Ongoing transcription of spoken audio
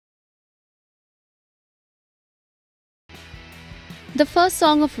The first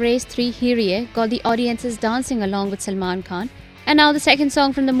song of Race 3, Heeriye, got the audiences dancing along with Salman Khan, and now the second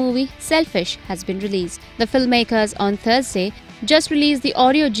song from the movie, Selfish, has been released. The filmmakers on Thursday just released the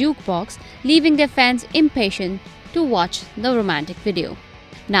audio jukebox, leaving their fans impatient to watch the romantic video.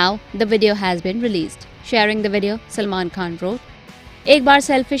 Now, the video has been released. Sharing the video, Salman Khan wrote, "एक बार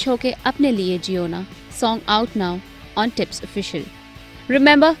selfish होके अपने लिए जियो ना." Song out now on Tips Official.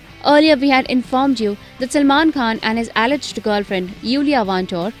 Remember, earlier we had informed you that Salman Khan and his alleged girlfriend Yulia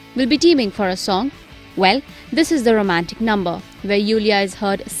Vantur will be teaming for a song. Well, this is the romantic number, where Yulia is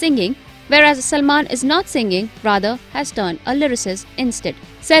heard singing, whereas Salman is not singing, rather has turned a lyricist instead.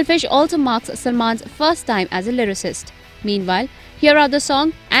 Selfish also marks Salman's first time as a lyricist. Meanwhile, here are the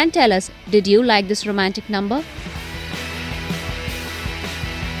song and tell us, did you like this romantic number?